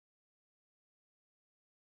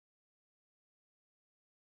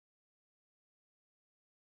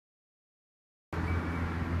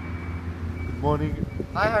Morning.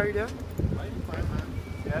 Hi, how are you doing? Fine, man.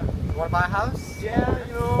 Yeah. You want to buy a house? Yeah,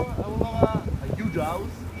 you know, I want a huge house.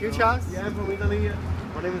 Huge you know. house? Yeah, I'm from Italy.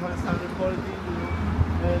 My name is Alessandro Quality, you know.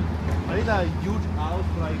 And I need a huge house,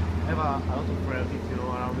 like, I have a lot of relatives, you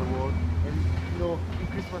know, around the world. And, you know, in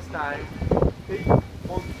Christmas time, they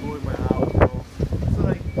want to go in my house, you know. So,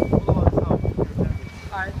 like, what about this house?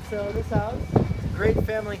 Alright, so this house, it's a great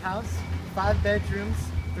family house. 5 bedrooms,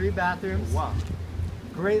 3 bathrooms. Wow.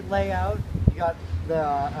 Great layout. You got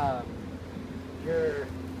the your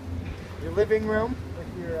living room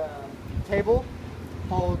with your table.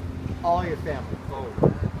 Hold all your family. Oh.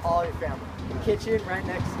 All your family. Kitchen right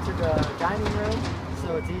next to the dining room,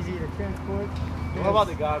 so it's easy to transport. What about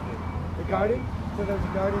the garden? The garden? So there's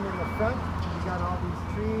a garden in the front. You got all these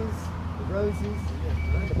trees, the roses.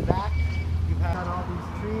 In the back, you have all these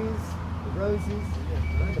trees, the roses.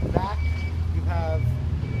 In the back, you have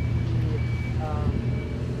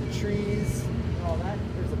the trees and all that.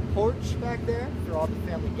 There's a porch back there for all the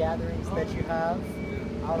family gatherings that you have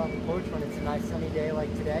out on the porch when it's a nice sunny day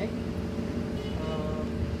like today.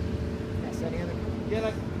 Yes, any other? Yeah,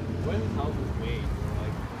 like, when this house was made,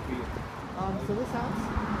 like, So this house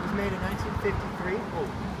was made in 1953. oh.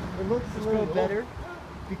 It looks a little better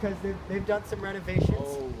because they've done some renovations.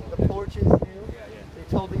 Oh, The porch is new. Yeah, yeah. They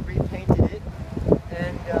totally repainted it.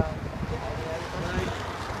 And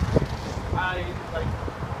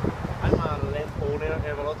I'm a landowner. I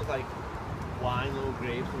have a lot of like wine or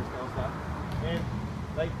grapes and stuff. And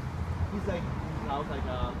like it's like this house like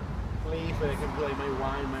a place where I can put like my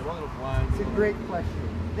wine, my bottle of wine. it's a great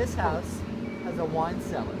question. This house has a wine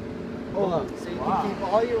cellar. Oh, So you wow. can keep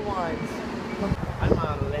all your wines. I'm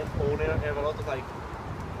a landowner. I have a lot of like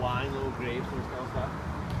wine or grapes and stuff.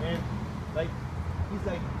 And like it's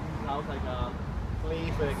like this house like a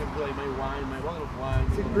place where I can put like my wine, my bottle of wine.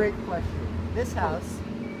 It's a great question. This house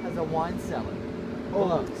has a wine cellar.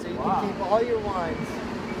 Oh, So you wow. can keep all your wines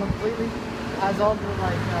completely. Has all the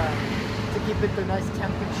to keep it the nice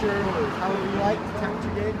temperature or however you like the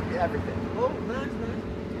temperature gauge, everything. Oh, nice.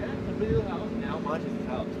 Yeah, it's a big little house. And how much is this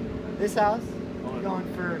house? This house Oh, is going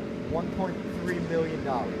for $1.3 million.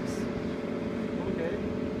 Okay,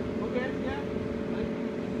 yeah.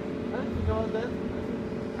 I think about that.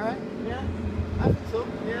 Alright? Yeah, I think so.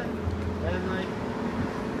 Yeah, and like,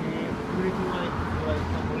 we need to like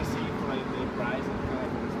come receive for like the price and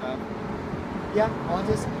kind of stuff. Yeah, I'll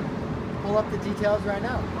just pull up the details right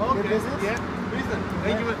now. Okay. Good business? Yeah. Listen.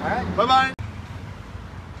 Thank you. Alright. Bye bye.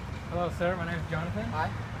 Hello, sir. My name is Jonathan. Hi.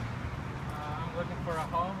 I'm looking for a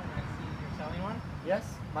home, and I see you're selling one. Yes,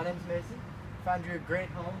 my name's Mason. Found you a great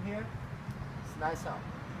home here. It's a nice home.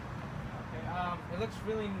 Okay. It looks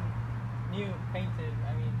really new, painted.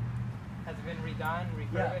 I mean, has it been redone,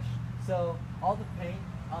 refurbished? So all the paint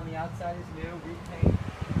on the outside is new, repaint.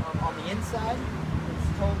 On the inside, it's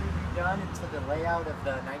totally redone into the layout of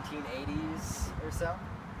the 1980s or so.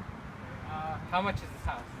 How much is this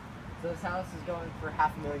house? So this house is going for $500,000.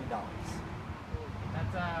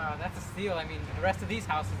 That's a steal. I mean, the rest of these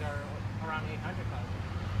houses are around 800,000.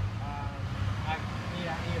 I need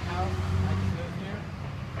a new house. I just moved here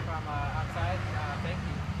from outside. Thank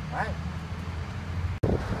you. All right.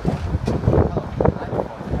 Hello.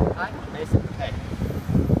 Hi, Mason. Hey.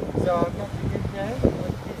 So I've got you good day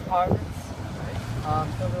with these apartments.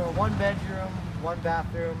 So they're a 1-bedroom,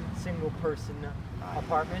 1-bathroom, single-person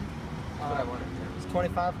apartment. That's what I wanted to. It's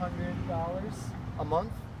 $2,500 a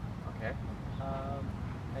month. Okay.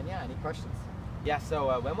 And yeah, any questions? Yeah,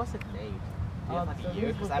 so when was it made? Do you have like So a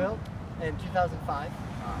year? these were 'Cause I'm... built in 2005.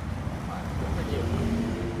 Good for you.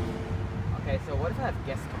 Okay, so what if I have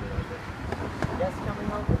guests coming over? Guests coming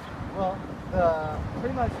over? Well,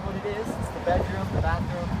 pretty much what it is, it's the bedroom, the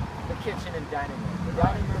bathroom, the kitchen, and dining room. The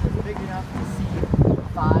dining room is big enough to seat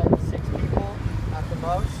 5, 6 people at the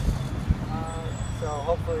most. So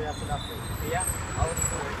hopefully that's enough for you. Yeah, I'll look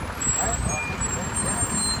forward. Alright?